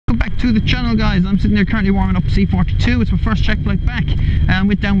to the channel, guys. I'm sitting there currently warming up C42. It's my first check flight back.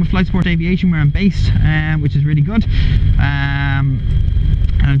 Went down with Flight Sport Aviation where I'm based, which is really good. And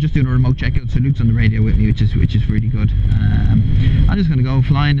I'm just doing a remote checkout, so Luke's on the radio with me, which is really good. I'm just going to go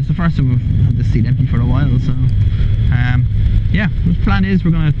flying. It's the first time we've had the seat empty for a while, so yeah, the plan is we're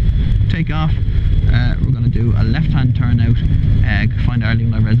going to take off. We're going to do a left-hand turn out, find our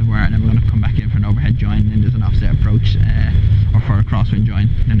Luna Reservoir, and then we're going to come back in for an overhead join, and then there's an offset approach, or for a crosswind join,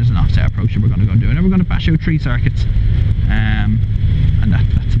 and then there's an offset approach that we're going to go do, and then we're going to bash out 3 circuits, and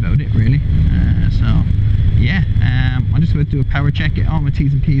that's about it really. So yeah, I'm just going to do a power check. All my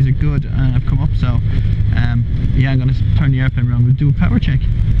T's and P's are good, and I've come up, so yeah, I'm going to turn the airplane around and do a power check.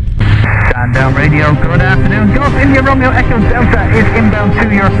 Stand down radio, good afternoon. Golf India Romeo Echo Delta is inbound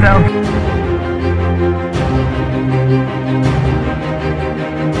to yourself.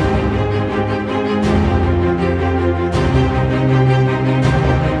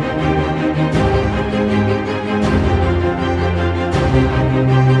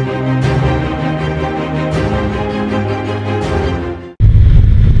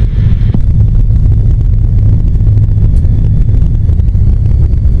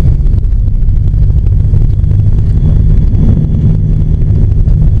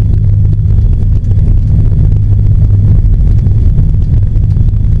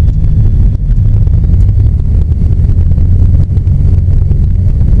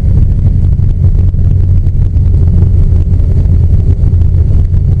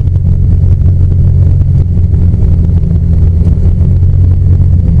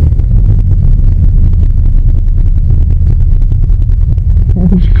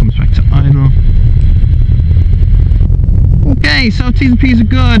 So T's and P's are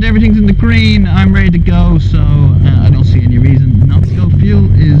good, everything's in the green, I'm ready to go, so I don't see any reason not to go. Fuel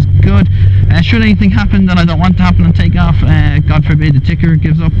is good. Should anything happen that I don't want to happen on takeoff, God forbid the ticker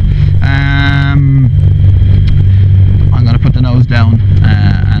gives up, I'm going to put the nose down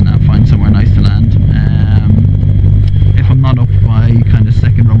and I'll find somewhere nice to land. If I'm not up by kind of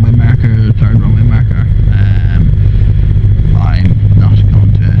second runway marker or third runway marker, I'm not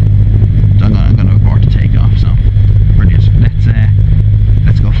going to, I'm going to abort the takeoff, so brilliant.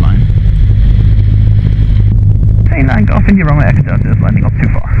 Let's go flying. Hey, line Golf India Romeo Echo Delta is landing up too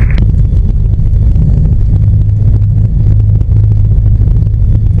far.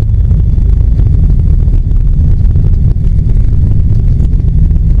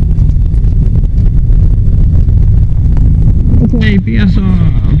 Okay,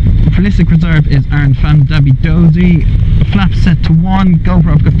 BSO ballistic reserve is Aaron Fan Dabby Dozy. Flap set to 1.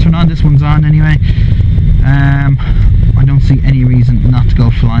 GoPro I've got to turn on. This one's on anyway. I don't see any reason not to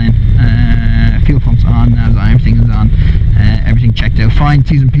go flying. Fuel pump's on now, everything is on. Everything checked out fine.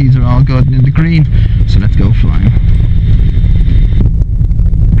 T's and P's are all good and in the green, so let's go flying.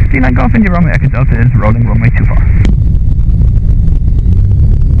 C9 Golf India Romeo Echo Delta is rolling runway too far.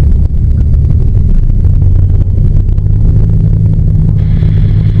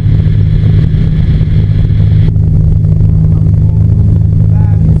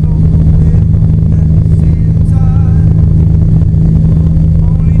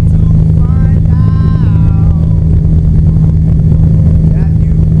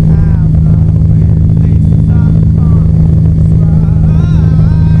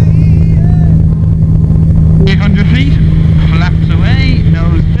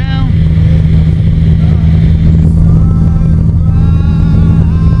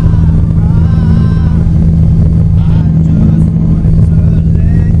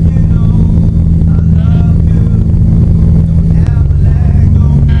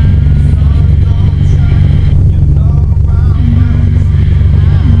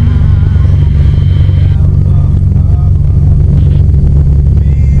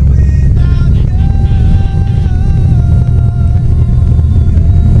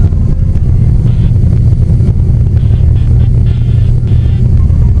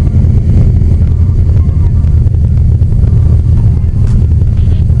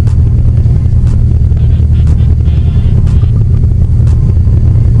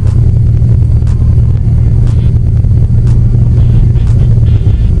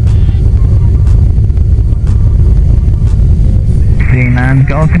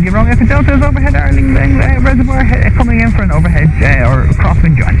 Golf India Romeo Echo Delta is overhead Arling Reservoir coming in for an overhead or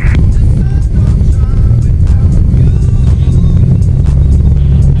crosswind join.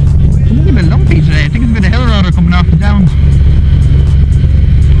 It's a little bit lumpy today. I think it's a bit of hill rotor coming off the down.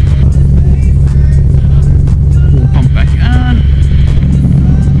 We'll pump back on.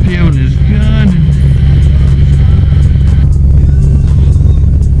 Fuel is good.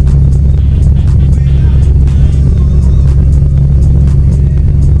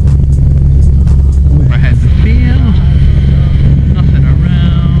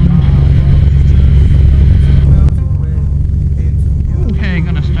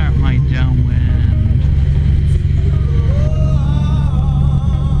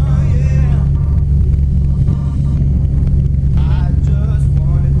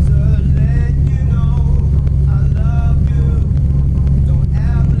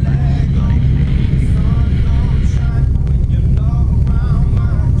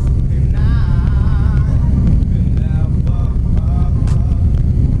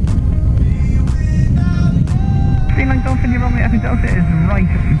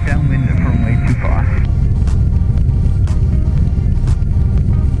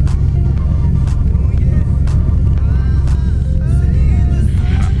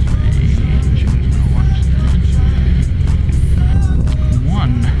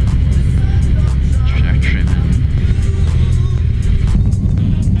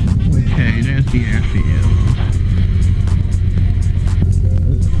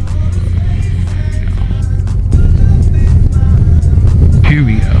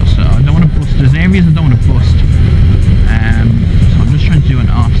 is I don't want to bust. So I'm just trying to do an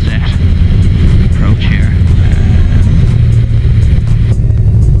offset approach here.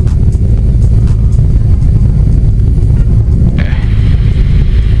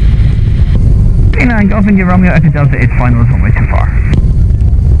 And Golf India Romeo Echo Delta, its final is 1 way too far.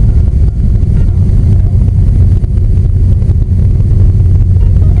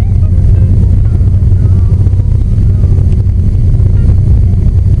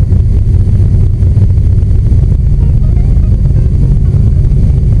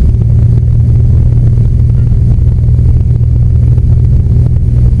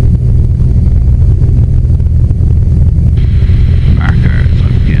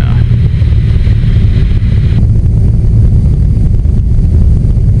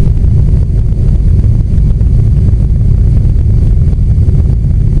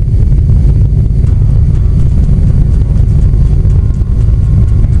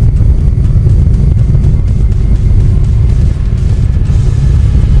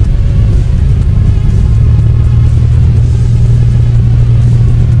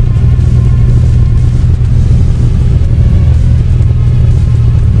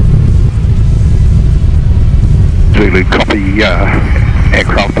 Zulu, copy,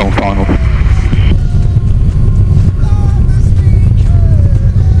 aircraft on final.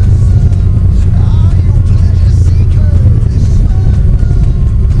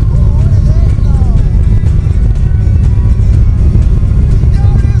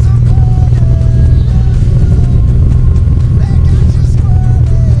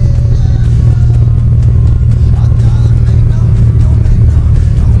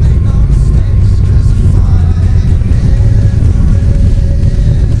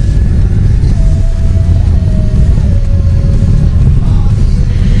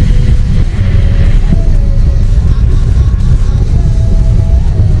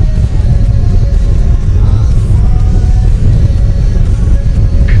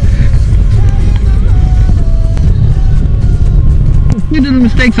 Little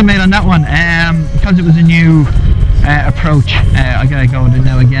mistakes I made on that one because it was a new approach. I gotta go with it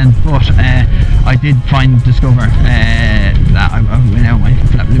now again, but I did discover that I went out my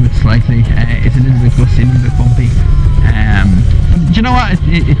flap limit slightly. It's a little bit gusty, a little bit bumpy, but you know what,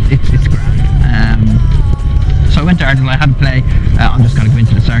 it's grand. So I went to Ardell, I had to play. I'm just gonna go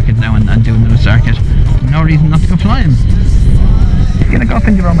into the circuit now and do another circuit. No reason not to go flying. Gonna go up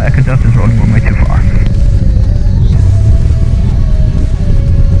in Jerome Echo Delta's rolling 1 way too far.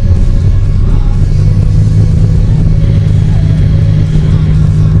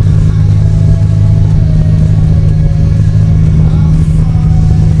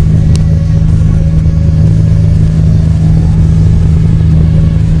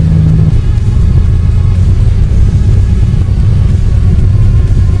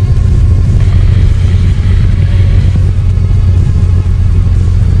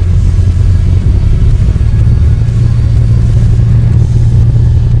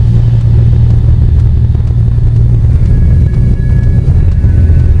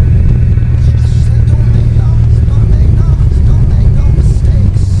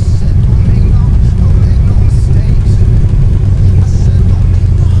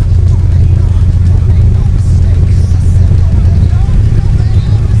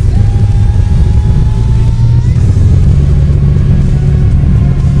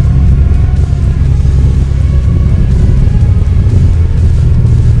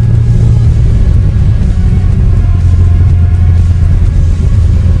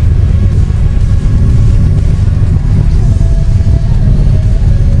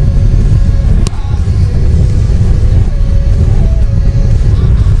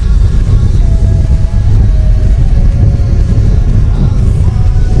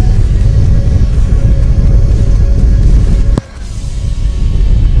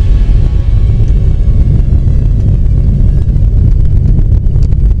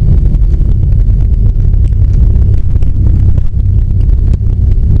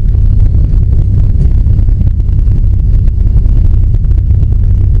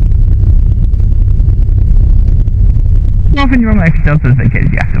 Often your life does as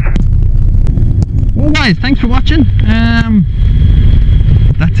vacated active. Well guys, thanks for watching.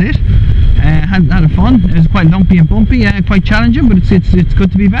 That's it. Had fun. It was quite lumpy and bumpy, quite challenging, but it's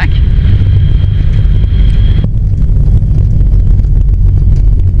good to be back.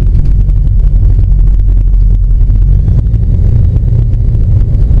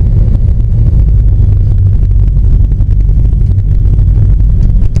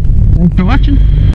 Thanks for watching.